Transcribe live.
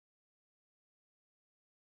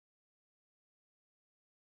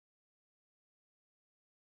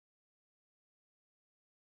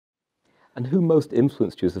And who most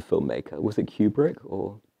influenced you as a filmmaker? Was it Kubrick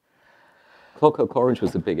or Clockwork Orange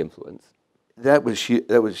was a big influence? That was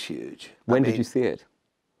that was huge. I When did you mean, see it?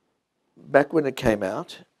 back when it came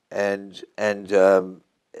out, and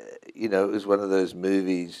you know, it was one of those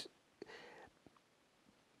movies.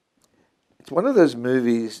 It's one of those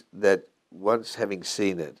movies that once having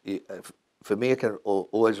seen it, for me, I can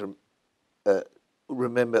always uh,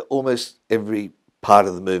 remember almost every part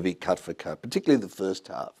of the movie cut for cut, particularly the first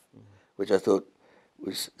half, which I thought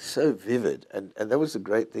was so vivid. And that was the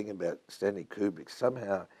great thing about Stanley Kubrick.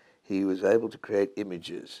 Somehow he was able to create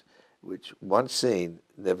images which, once seen,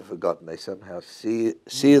 never forgotten. They somehow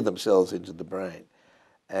sear themselves into the brain,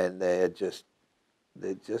 and they're just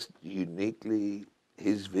uniquely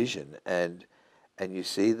his vision, and you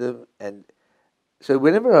see them, and so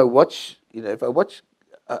whenever I watch, you know, if I watch,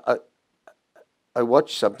 I, I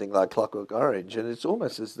watch something like Clockwork Orange, and it's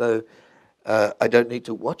almost as though I don't need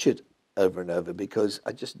to watch it over and over because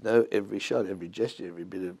I just know every shot, every gesture, every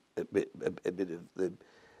bit of a bit of the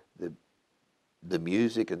the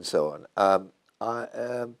music and so on.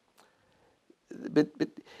 I but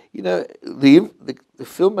you know the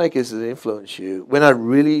filmmakers that influence you. When I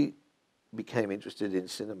really became interested in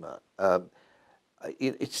cinema,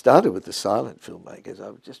 it started with the silent filmmakers.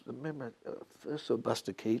 I just remember first saw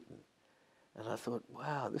Buster Keaton, and I thought,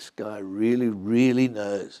 wow, this guy really, really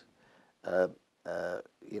knows, uh,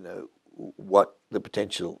 you know, what the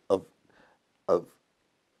potential of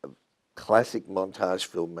classic montage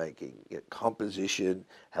filmmaking, you know, composition,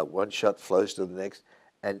 how one shot flows to the next,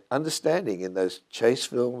 and understanding in those chase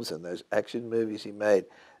films and those action movies he made,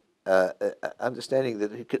 understanding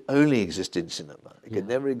that it could only exist in cinema. It could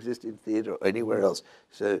never exist in theatre or anywhere else.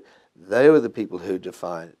 So they were the people who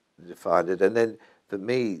defined it. And then for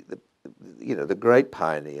me, you know, the great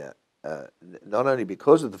pioneer, not only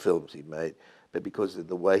because of the films he made, but because of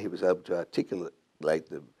the way he was able to articulate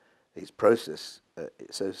them, his process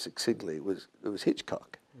so succinctly, it was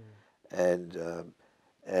Hitchcock. And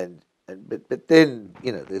but then,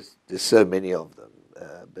 you know, there's so many of them,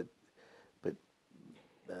 but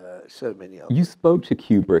so many of You them. spoke to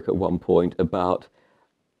Kubrick at one point about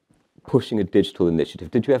pushing a digital initiative.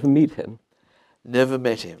 Did you ever meet him? Never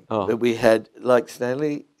met him, Oh, but we had, like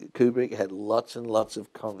Stanley Kubrick, had lots and lots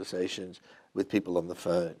of conversations with people on the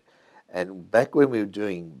phone. And back when we were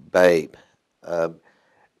doing Babe, um,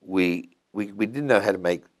 we didn't know how to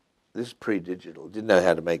make this is pre-digital. Didn't know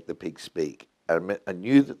how to make the pig speak. I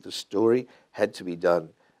knew that the story had to be done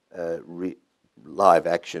live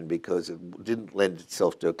action because it didn't lend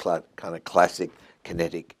itself to a kind of classic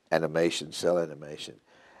kinetic animation, cell animation.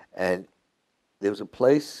 And there was a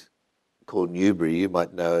place called Newbury. You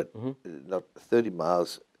might know it. Not 30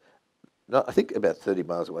 miles. Not, I think about 30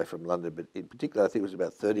 miles away from London, but in particular, I think it was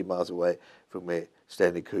about 30 miles away from where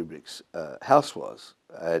Stanley Kubrick's house was.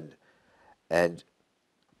 And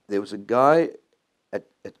there was a guy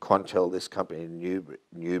at Quantel, this company in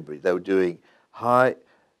Newbury. They were doing high,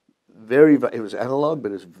 it was analog, but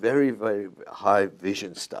it was very, very high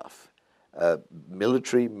vision stuff,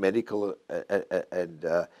 military, medical, and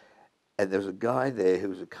there was a guy there who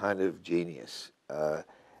was a kind of genius.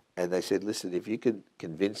 And they said, listen, if you can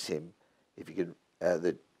convince him, if you can,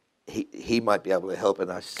 that he might be able to help.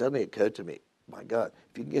 And it suddenly occurred to me, my God,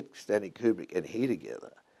 if you can get Stanley Kubrick and he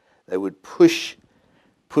together, they would push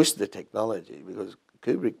the technology because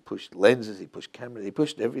Kubrick pushed lenses, he pushed cameras, he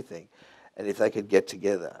pushed everything. And if they could get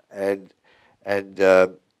together, and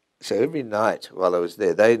so every night while I was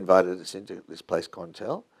there, they invited us into this place,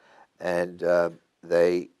 Quantel, and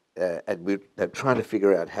they're trying to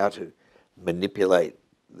figure out how to manipulate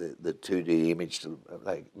the 2D image to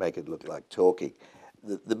make it look like talking.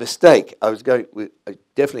 The mistake, I was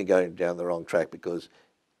definitely going down the wrong track because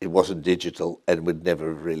it wasn't digital and would never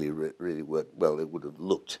have really worked well. It would have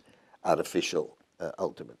looked artificial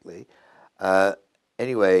ultimately.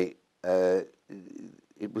 Anyway,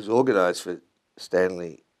 it was organised for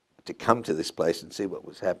Stanley to come to this place and see what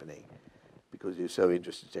was happening because he was so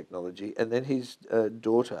interested in technology. And then his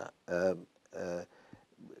daughter,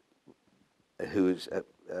 who was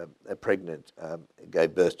pregnant,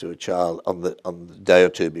 gave birth to a child on the day or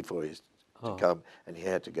two before he to come, and he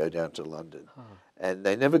had to go down to London. And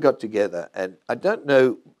they never got together. And I don't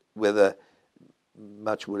know whether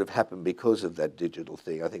much would have happened because of that digital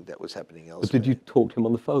thing. I think that was happening but did you elsewhere. talk to him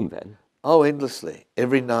on the phone then? Oh, endlessly,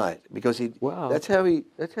 every night, because Wow. that's how he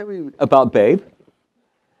About Babe?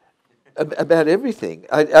 about everything.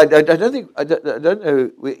 I don't think I don't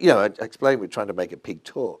know. You know, I explained we're trying to make a pig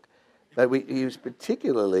talk, but he was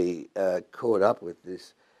particularly caught up with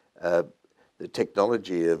this the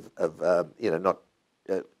technology of you know not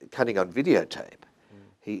cutting on videotape,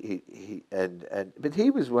 But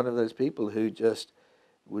he was one of those people who just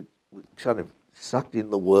would kind of sucked in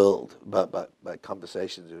the world by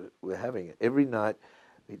conversations we're having. Every night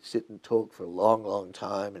we'd sit and talk for a long, long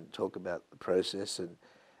time and talk about the process. And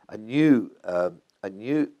I knew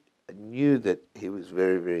that he was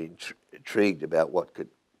very, very intrigued about what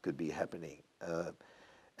could be happening.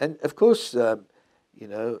 And of course, you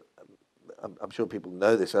know, I'm sure people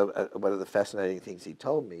know this. One of the fascinating things he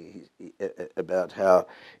told me about how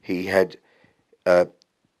he had,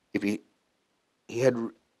 if he had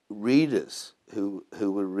readers who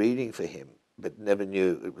were reading for him, but never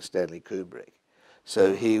knew it was Stanley Kubrick.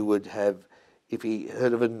 So he would have, if he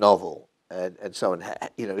heard of a novel, and someone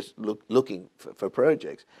you know was looking for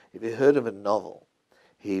projects, if he heard of a novel,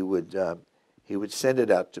 he would send it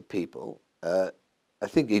out to people. I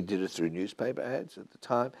think he did it through newspaper ads at the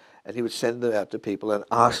time, and he would send them out to people and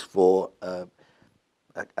ask for a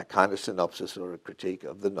kind of synopsis or a critique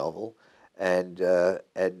of the novel, and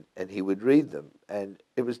he would read them, and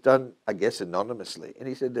it was done, I guess, anonymously. And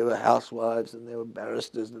he said there were housewives and there were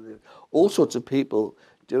barristers and there were all sorts of people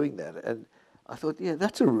doing that. And I thought, yeah,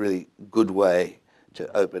 that's a really good way to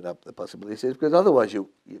open up the possibilities, because otherwise you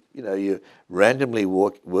know you're randomly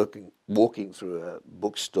walking through a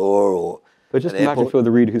bookstore or But just an imagine airport. for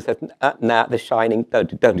the reader who said, nah, The Shining, don't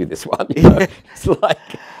do this one. You know? It's like,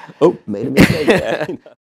 oh, made a mistake there. You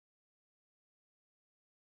know?